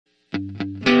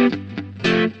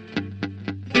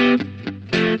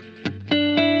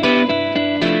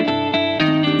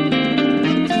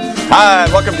Hi,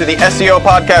 and welcome to the SEO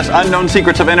podcast, Unknown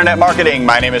Secrets of Internet Marketing.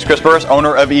 My name is Chris Burris,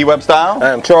 owner of eWebStyle.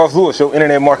 I am Charles Lewis, your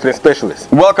Internet Marketing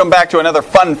Specialist. Welcome back to another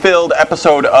fun-filled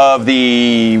episode of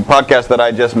the podcast that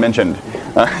I just mentioned.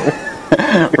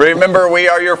 Remember, we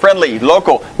are your friendly,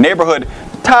 local, neighborhood,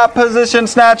 top position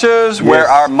snatchers, where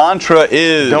our mantra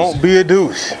is... Don't be a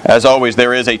douche. As always,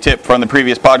 there is a tip from the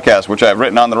previous podcast, which I've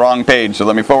written on the wrong page, so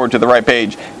let me forward to the right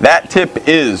page. That tip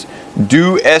is...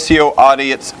 do SEO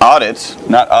audits,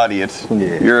 not audits.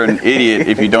 Yeah. You're an idiot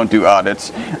if you don't do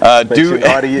audits. Do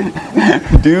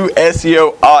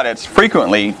SEO audits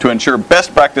frequently to ensure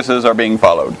best practices are being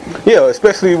followed. Yeah,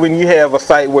 especially when you have a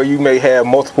site where you may have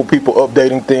multiple people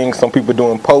updating things. Some people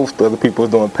doing posts, other people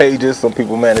doing pages, some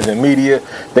people managing media,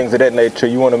 things of that nature.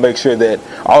 You want to make sure that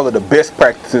all of the best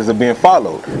practices are being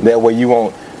followed. That way you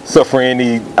won't suffer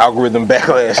any algorithm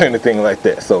backlash or anything like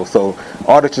that. So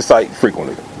audit your site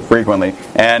frequently.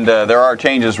 And there are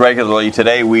changes regularly.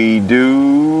 Today we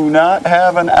do not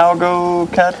have an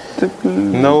algo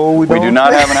cataclysm. No, we don't. We do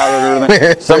not have an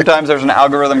algorithm. Sometimes there's an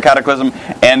algorithm cataclysm,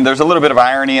 and there's a little bit of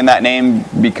irony in that name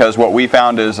because what we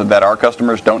found is that our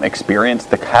customers don't experience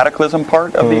the cataclysm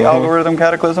part of the algorithm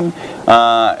cataclysm,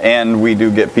 and we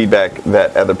do get feedback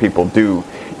that other people do.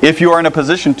 If you are in a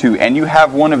position to, and you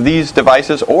have one of these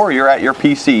devices, or you're at your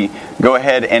PC, go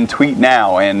ahead and tweet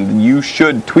now, and you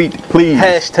should tweet, please.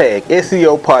 Hashtag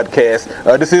SEO Podcast.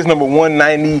 This is number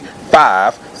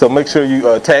 195, so make sure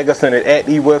you tag us in it at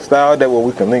eWebStyle. That way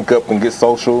we can link up and get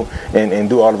social and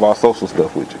do all of our social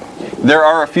stuff with you. There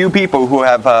are a few people who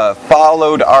have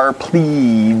followed our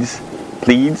pleads.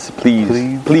 Followed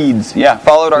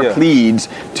our pleads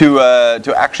to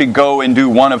actually go and do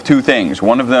one of two things.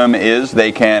 One of them is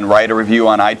they can write a review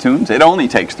on iTunes. It only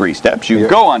takes 3 steps. You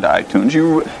go onto iTunes,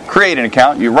 you create an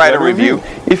account, you write a review.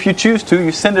 If you choose to,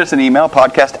 you send us an email,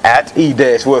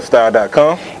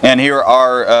 podcast@e-webstyle.com. And here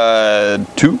are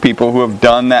 2 people who have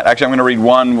done that. Actually, I'm going to read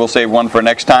one. We'll save one for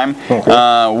next time.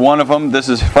 Okay. One of them, this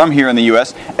is from here in the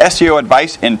U.S., SEO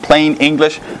advice in plain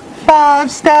English. 5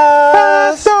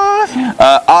 stars.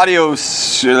 Audio,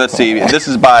 let's see. This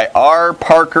is by R.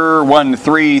 Parker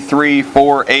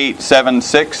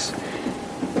 1334876.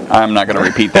 I'm not going to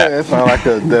repeat that. It's not like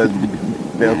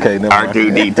okay, never mind.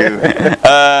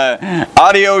 R2D2.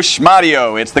 Audio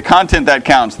Schmadio. It's the content that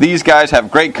counts. These guys have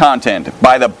great content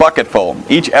by the bucketful.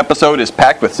 Each episode is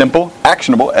packed with simple,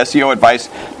 actionable SEO advice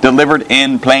delivered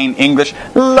in plain English.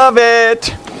 Love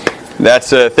it.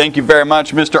 That's thank you very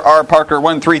much, Mr. R. Parker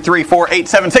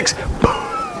 1334876.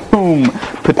 Boom.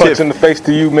 Punch in the face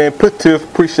to you, man. Patif,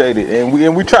 appreciate it. And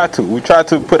we try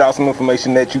to put out some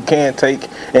information that you can take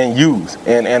and use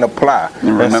and apply.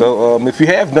 And so if you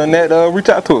have done that, reach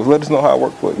out to us. Let us know how it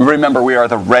worked for you. Remember, we are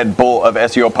the Red Bull of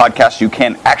SEO podcasts. You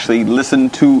can actually listen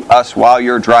to us while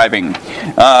you're driving.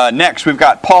 Next, we've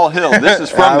got Paul Hill. This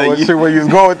is from I wasn't sure where you was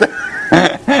going with that.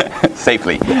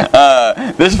 Safely.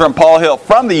 This is from Paul Hill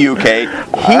from the UK.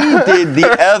 He did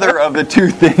the other of the 2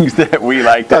 things that we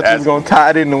like to ask. I thought you was going to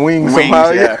tie it in the wings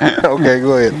somehow. Yeah. Okay,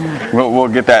 go ahead. We'll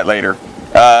get that later.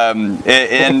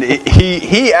 And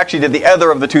he actually did the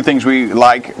other of the 2 things we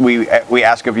like. We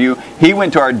ask of you. He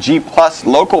went to our G Plus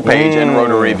local page and wrote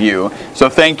a review. So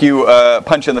thank you,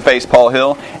 punch in the face, Paul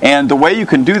Hill. And the way you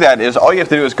can do that is all you have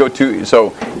to do is go to.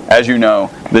 So as you know,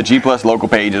 the G Plus local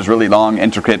page is really long,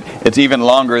 intricate. It's even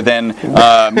longer than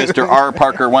Mr. R.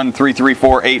 Parker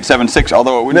 1334876.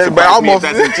 Although it wouldn't surprise me if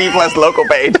that's the G Plus local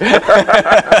page.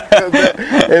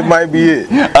 It might be it.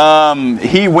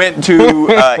 He went to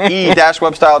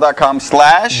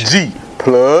e-webstyle.com/G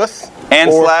plus and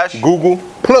 / Google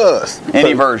plus.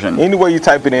 Any version. Any way you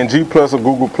type it in, G plus or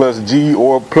Google plus, G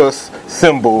or plus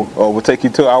symbol will take you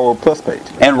to our plus page.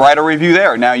 And write a review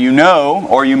there. Now you know,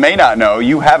 or you may not know,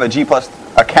 you have a G plus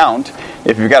account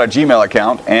if you've got a Gmail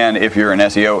account, and if you're an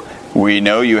SEO, we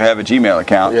know you have a Gmail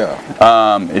account. Yeah.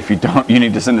 If you don't, you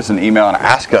need to send us an email and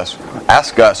ask us,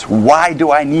 why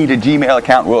do I need a Gmail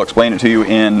account? We'll explain it to you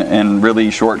in really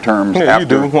short terms. Yeah, you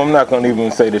do. Well, I'm not going to even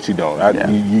say that you don't.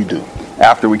 You do.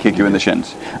 After we kick you in the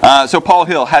shins. So Paul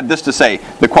Hill had this to say.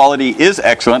 The quality is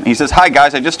excellent. He says, hi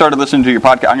guys, I just started listening to your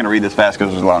podcast. I'm going to read this fast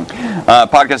because it's long.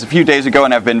 Podcast a few days ago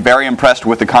and have been very impressed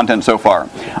with the content so far.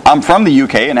 I'm from the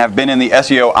UK and have been in the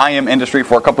SEO IM industry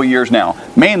for a couple years now,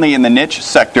 mainly in the niche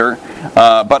sector,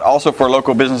 but also for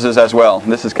local businesses as well.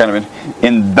 This is kind of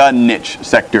in the niche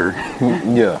sector.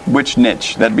 Yeah. Which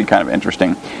niche? That'd be kind of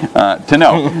interesting to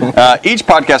know. Each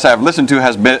podcast I have listened to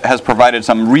has provided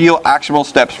some real actionable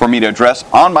steps for me to address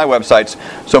on my websites,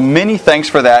 so many thanks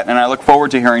for that, and I look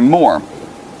forward to hearing more.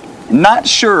 Not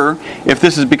sure if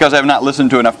this is because I have not listened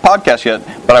to enough podcasts yet,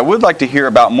 but I would like to hear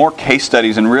about more case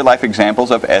studies and real-life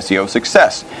examples of SEO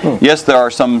success. Yes, there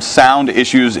are some sound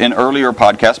issues in earlier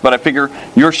podcasts, but I figure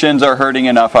your shins are hurting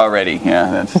enough already.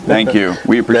 Yeah, thank you.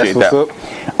 We appreciate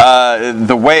that.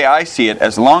 The way I see it,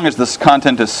 as long as this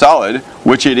content is solid,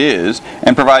 which it is,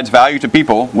 and provides value to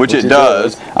people, which it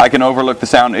does, I can overlook the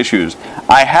sound issues.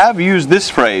 I have used this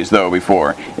phrase, though,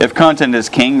 before. If content is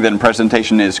king, then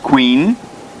presentation is queen.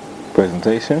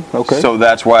 Presentation, okay. So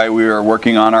that's why we are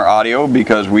working on our audio,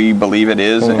 because we believe it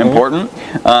is important.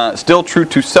 Still true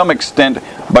to some extent,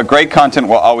 but great content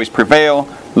will always prevail.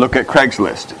 Look at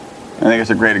Craigslist. I think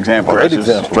it's a great example. Great It's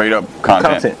example. Just straight up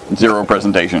content. Zero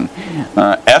presentation.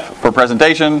 F for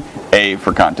presentation, A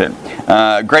for content.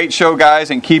 Great show,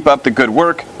 guys, and keep up the good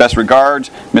work. Best regards,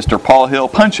 Mr. Paul Hill.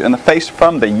 Punch in the face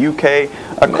from the UK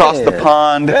across the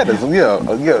pond. That is,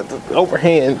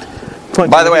 overhand.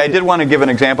 By the way, I did want to give an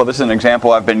example. This is an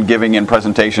example I've been giving in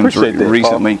presentations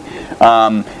recently.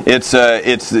 It's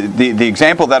the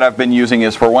example that I've been using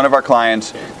is for one of our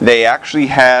clients. They actually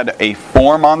had a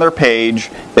form on their page.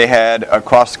 They had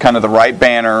across kind of the right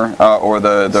banner or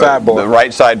the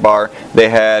right sidebar. They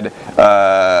had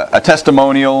a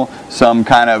testimonial, some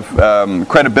kind of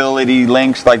credibility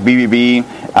links like BBB,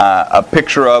 a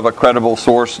picture of a credible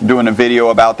source doing a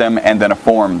video about them, and then a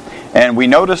form. And we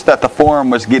noticed that the forum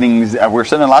was getting, we're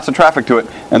sending lots of traffic to it,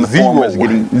 and the forum was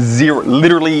getting zero.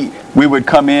 Literally, we would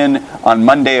come in on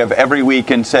Monday of every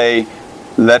week and say,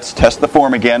 let's test the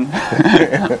form again.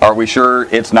 Are we sure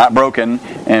it's not broken?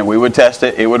 And we would test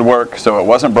it. It would work, so it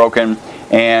wasn't broken.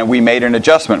 And we made an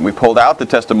adjustment. We pulled out the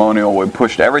testimonial. We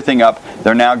pushed everything up.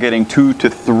 They're now getting 2 to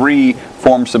 3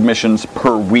 form submissions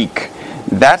per week.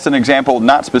 That's an example,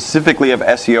 not specifically of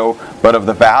SEO, but of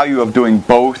the value of doing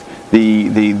both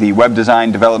the web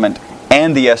design development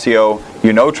and the SEO.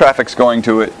 You know traffic's going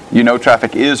to it. You know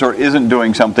traffic is or isn't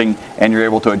doing something, and you're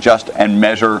able to adjust and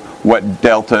measure what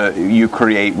delta you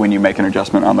create when you make an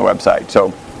adjustment on the website.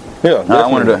 So I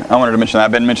wanted to mention that.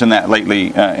 I've been mentioning that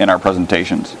lately in our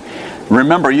presentations.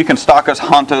 Remember, you can stalk us,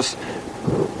 haunt us,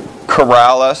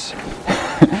 corral us.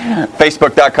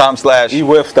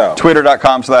 Facebook.com/eWebStyle,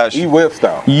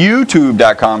 Twitter.com/eWebStyle,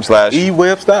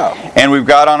 YouTube.com/eWebStyle. And we've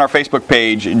got on our Facebook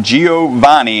page,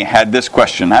 Giovanni had this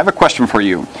question. I have a question for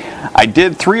you. I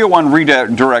did 301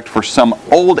 redirect for some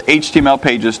old HTML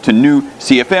pages to new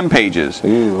CFM pages.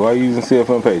 Ew, why are you using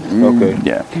CFM pages? Okay.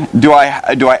 Yeah. Do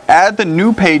I add the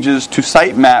new pages to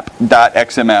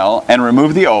sitemap.xml and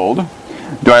remove the old?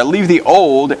 Do I leave the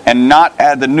old and not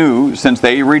add the new since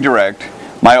they redirect?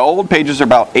 My old pages are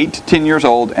about 8 to 10 years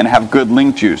old and have good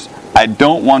link juice. I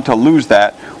don't want to lose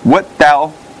that. What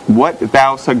thou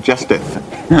suggesteth?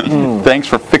 Thanks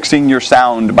for fixing your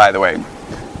sound, by the way.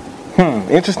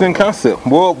 Interesting concept.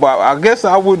 Well, I guess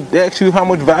I would ask you how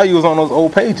much value is on those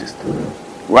old pages.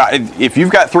 Well, if you've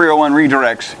got 301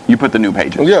 redirects, you put the new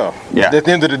pages. Yeah. At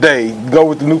the end of the day, go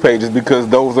with the new pages because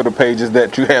those are the pages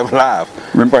that you have live,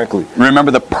 frankly.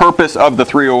 Remember, the purpose of the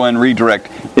 301 redirect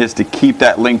is to keep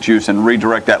that link juice and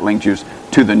redirect that link juice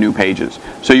to the new pages.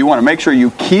 So you want to make sure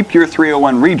you keep your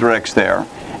 301 redirects there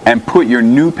and put your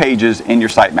new pages in your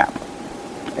sitemap.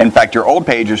 In fact, your old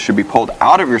pages should be pulled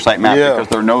out of your sitemap because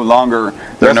they're no longer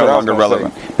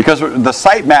relevant. Because the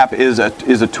sitemap is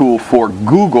a tool for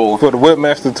Google, for the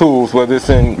webmaster tools, whether it's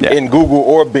in Google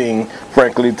or Bing,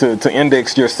 frankly, to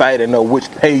index your site and know which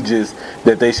pages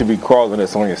that they should be crawling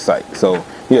that's on your site. So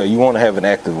you want to have an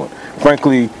active one.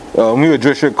 Frankly, we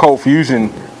address your Cold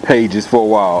Fusion pages for a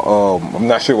while. I'm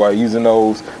not sure why you're using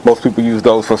those. Most people use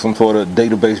those for some sort of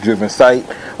database-driven site.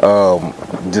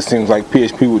 Just seems like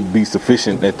PHP would be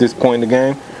sufficient at this point in the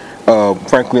game.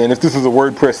 Frankly, and if this is a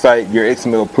WordPress site, your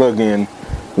XML plugin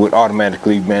would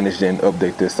automatically manage and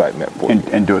update this sitemap for you.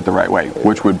 And do it the right way,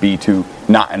 which would be to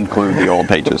not include the old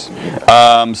pages.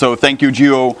 So thank you,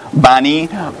 Giovanni.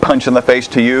 Punch in the face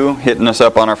to you, hitting us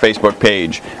up on our Facebook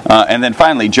page. And then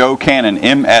finally, Joe Cannon,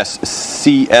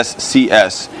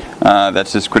 MSCSCS.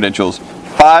 That's his credentials.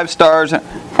 5 stars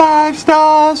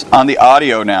on the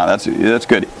audio now. That's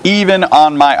good. Even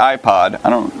on my iPod. I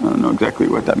don't know exactly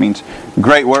what that means.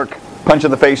 Great work. Punch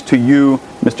in the face to you,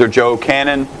 Mr. Joe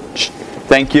Cannon.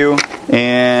 Thank you.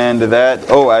 And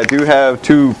I do have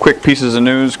 2 quick pieces of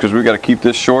news because we've got to keep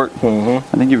this short. I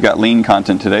think you've got lean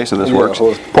content today, so this works.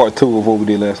 Well, it's part 2 of what we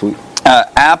did last week.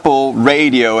 Apple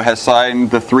Radio has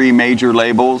signed the 3 major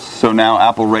labels, so now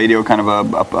Apple Radio, kind of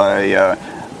a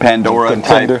Pandora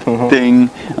type thing,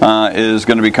 is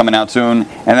going to be coming out soon.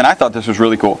 And then I thought this was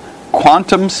really cool.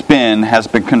 Quantum spin has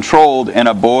been controlled in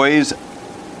a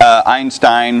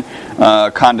Bose-Einstein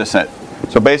condensate.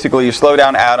 So basically, you slow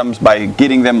down atoms by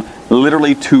getting them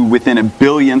literally to within a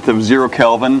billionth of 0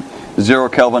 Kelvin. 0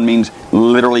 Kelvin means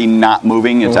literally not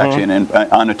moving. It's actually an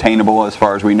unattainable, as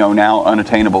far as we know now,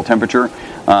 unattainable temperature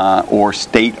or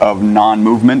state of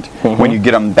non-movement. When you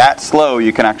get them that slow,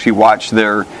 you can actually watch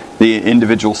the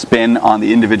individual spin on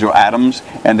the individual atoms,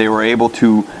 and they were able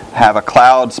to have a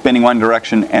cloud spinning one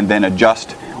direction and then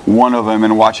adjust one of them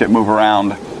and watch it move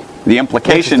around. The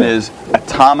implication is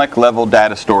atomic level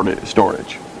data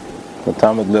storage.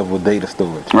 Atomic level data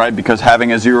storage. Right, because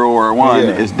having a 0 or a 1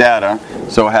 is data,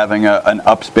 so having an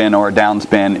upspin or a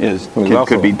downspin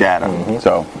could be data.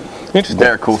 So, interesting.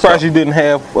 They're cool Surprised stuff. you didn't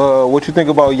have what you think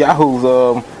about Yahoo's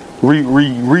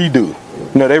redo.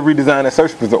 You know, they redesigned the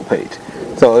search result page.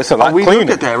 So it's a lot we cleaner.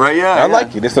 looked at that, right? Yeah. I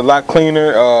like it. It's a lot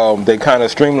cleaner. They kind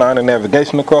of streamline the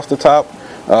navigation across the top.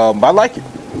 I like it.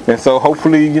 And so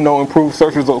hopefully, improved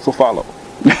search results will follow.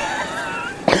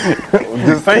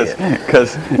 Just saying.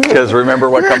 Because remember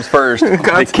what comes first: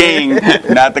 the king,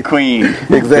 not the queen.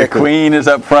 Exactly. The queen is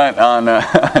up front on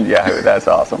Yahoo. That's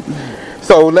awesome.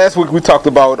 So last week we talked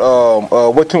about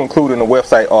what to include in a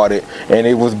website audit, and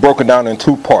it was broken down in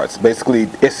 2 parts. Basically,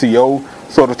 SEO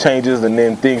sort of changes, and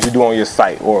then things you do on your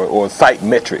site or site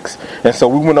metrics. And so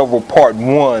we went over part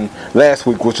 1 last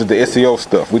week, which is the SEO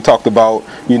stuff. We talked about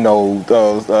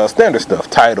standard stuff,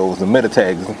 titles and meta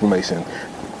tags, information,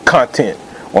 content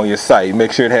on your site.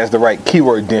 Make sure it has the right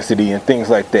keyword density and things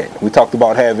like that. We talked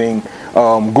about having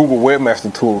Google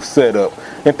Webmaster Tools set up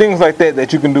and things like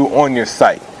that you can do on your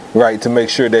site, right, to make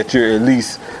sure that you're at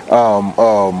least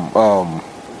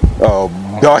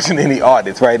dodging any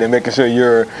audits, right, and making sure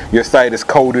your site is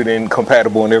coded and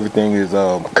compatible and everything is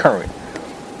current.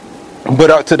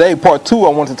 But today, part 2, I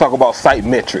want to talk about site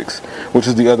metrics, which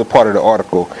is the other part of the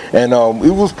article. And it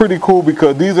was pretty cool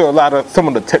because these are some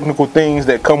of the technical things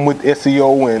that come with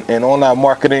SEO and online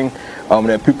marketing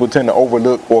that people tend to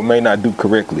overlook or may not do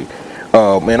correctly.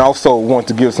 And also want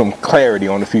to give some clarity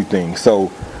on a few things. So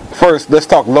first, let's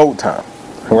talk load time,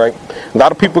 right? A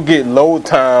lot of people get load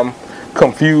time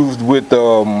confused with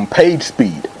page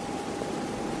speed.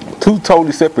 2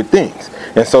 totally separate things.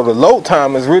 And so the load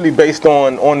time is really based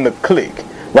on the click,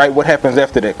 right? What happens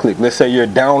after that click? Let's say you're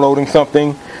downloading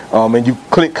something and you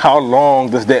click, how long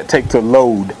does that take to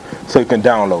load so you can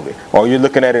download it? Or you're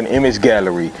looking at an image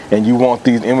gallery and you want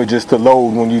these images to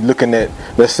load when you're looking at,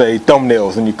 let's say,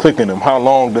 thumbnails and you're clicking them. How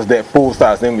long does that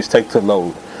full-size image take to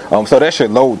load? So that's your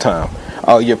load time.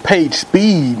 Your page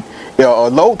speed,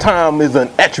 load time is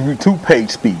an attribute to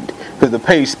page speed, because the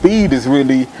page speed is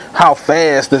really how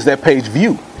fast does that page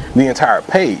view the entire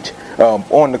page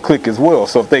on the click as well.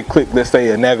 So if they click, let's say,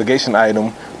 a navigation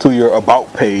item to your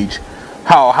about page,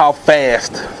 how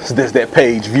fast does that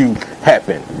page view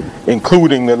happen,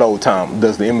 including the load time?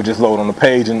 Does the images load on the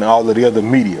page and all of the other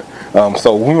media?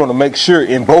 So we want to make sure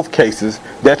in both cases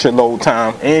that your load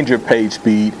time and your page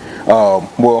speed,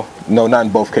 well, no, not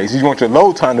in both cases. You want your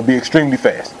load time to be extremely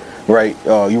fast, right?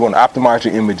 You want to optimize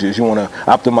your images. You want to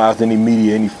optimize any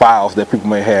media, any files that people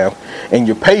may have. And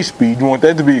your page speed, you want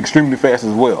that to be extremely fast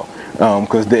as well,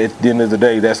 because at the end of the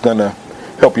day, that's going to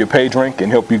help your page rank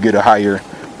and help you get a higher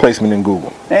placement in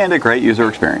Google. And a great user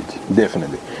experience.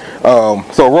 Definitely.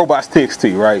 So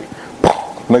robots.txt, right?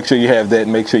 Make sure you have that.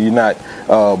 Make sure you're not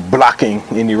blocking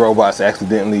any robots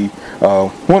accidentally.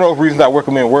 One of those reasons I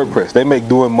recommend WordPress. They make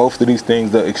doing most of these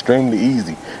things extremely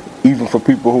easy, even for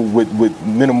people who with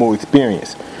minimal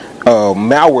experience.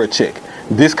 Malware check.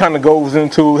 This kind of goes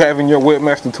into having your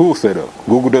webmaster tool set up.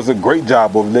 Google does a great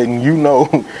job of letting you know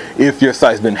if your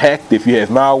site's been hacked, if you have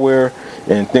malware,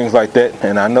 and things like that.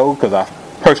 And I know because I've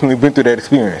personally been through that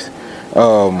experience.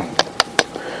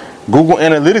 Google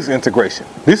Analytics integration.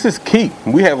 This is key.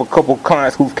 We have a couple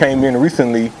clients who've came in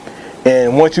recently,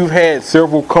 and once you've had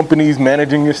several companies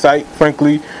managing your site,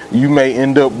 frankly, you may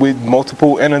end up with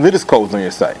multiple analytics codes on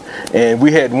your site. And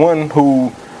we had one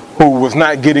who was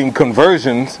not getting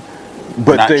conversions,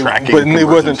 but it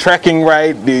wasn't tracking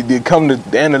right. They come to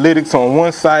analytics on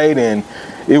one site, and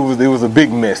it was a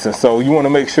big mess. And so you want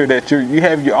to make sure that you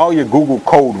have all your Google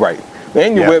code right.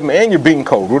 And your web and your Bing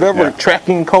code, whatever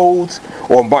tracking codes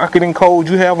or marketing codes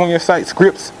you have on your site,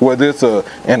 scripts, whether it's a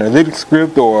analytics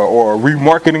script or a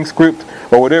remarketing script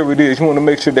or whatever it is, you want to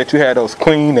make sure that you have those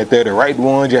clean, that they're the right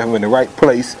ones, you have them in the right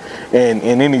place, and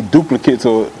any duplicates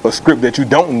or a script that you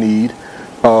don't need,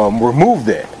 remove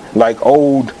that, like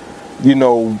old,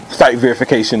 site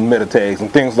verification meta tags and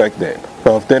things like that.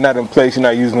 So if they're not in place, you're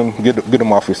not using them, get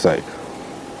them off your site.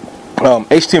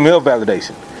 HTML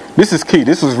validation. This is key.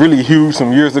 This was really huge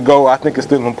some years ago. I think it's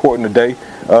still important today.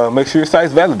 Make sure your site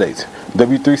validates.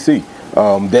 W3C.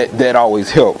 That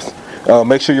always helps.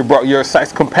 Make sure your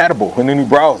site's compatible in any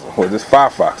browser, whether it's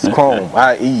Firefox, Chrome,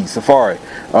 IE, Safari.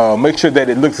 Make sure that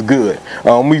it looks good.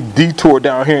 We detour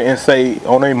down here and say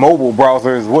on a mobile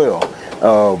browser as well.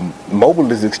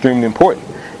 Mobile is extremely important,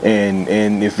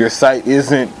 and if your site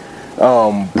isn't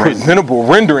presentable,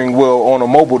 rendering well on a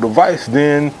mobile device,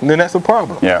 then that's a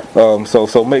problem. Yeah.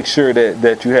 So make sure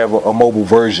that you have a mobile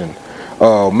version.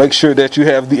 Make sure that you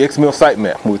have the XML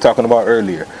sitemap we were talking about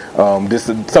earlier. This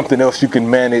is something else you can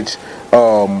manage in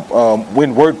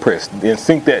WordPress and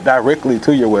sync that directly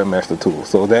to your Webmaster Tool.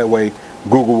 So that way,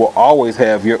 Google will always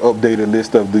have your updated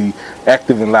list of the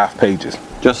active and live pages.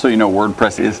 Just so you know,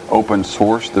 WordPress is open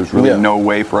source. There's really no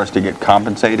way for us to get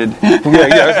compensated. It's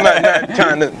not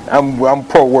trying to. I'm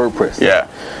pro WordPress. Yeah,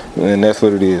 and that's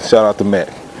what it is. Shout out to Matt.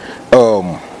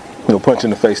 Punch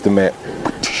in the face to Matt.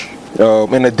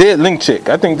 And a dead link check.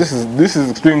 I think this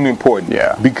is extremely important.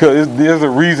 Yeah. Because there's a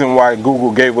reason why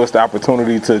Google gave us the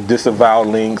opportunity to disavow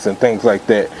links and things like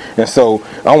that. And so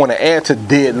I want to add to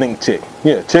dead link check.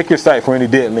 Yeah, check your site for any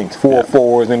dead links,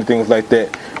 404s, anything like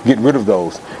that. Get rid of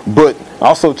those. But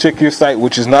also check your site,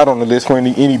 which is not on the list, for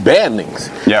any bad links.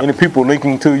 Yep. Any people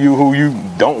linking to you who you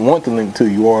don't want to link to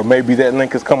you, or maybe that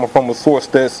link is coming from a source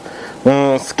that's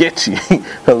sketchy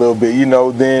a little bit,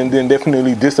 then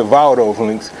definitely disavow those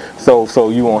links so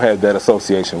you won't have that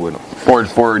association with them.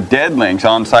 For dead links,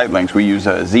 on-site links, we use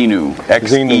Xenu,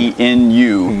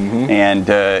 Xenu,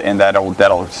 and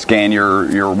that'll scan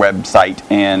your website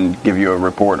and give you a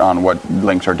report on what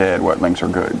links are dead, what links are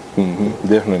good.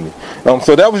 Definitely.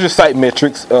 So that was your site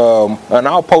metrics, and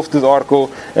I'll post this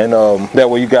article, and that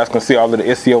way you guys can see all of the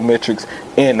SEO metrics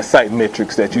and the site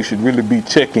metrics that you should really be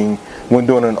checking when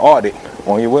doing an audit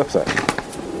on your website.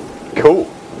 Cool.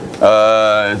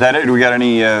 Is that it? Do we got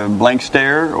any blank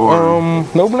stare? Or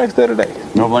no blank stare today.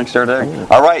 No blank stare today?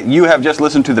 All right, you have just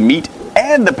listened to the meat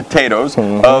and the potatoes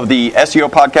of the SEO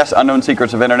podcast, Unknown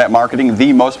Secrets of Internet Marketing,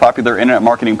 the most popular internet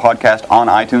marketing podcast on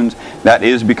iTunes. That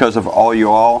is because of all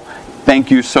you all.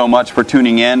 Thank you so much for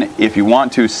tuning in. If you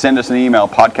want to, send us an email,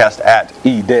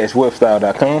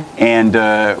 podcast@e-webstyle.com. And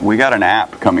we got an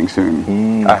app coming soon.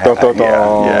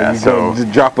 So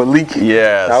just drop a leak.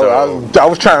 Yeah. I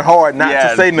was trying hard not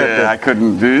to say nothing. I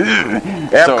couldn't.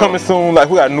 App coming soon.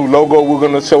 Like, we got a new logo we're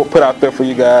gonna put out there for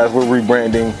you guys. We're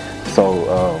rebranding.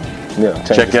 So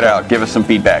check it out. Give us some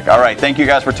feedback. All right. Thank you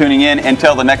guys for tuning in.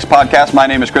 Until the next podcast, my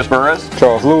name is Chris Burris.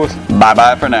 Charles Lewis.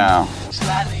 Bye for now.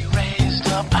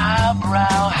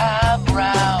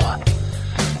 Highbrow,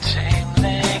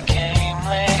 tamely,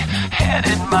 gamely,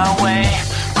 headed my way.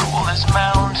 Cool as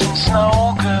mountain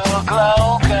snow, girl,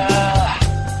 glow, girl,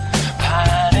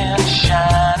 pining,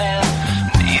 shining,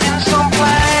 needing some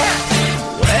play.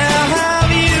 Where have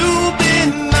you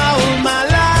been all my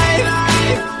life?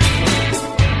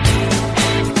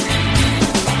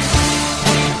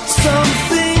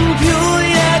 Something pure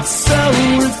yet so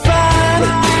refined.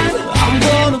 I'm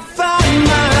gonna find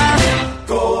my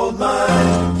gold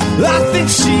mine. I think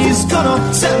she's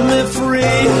gonna set me free.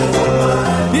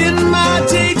 In my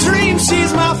daydream,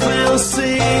 she's my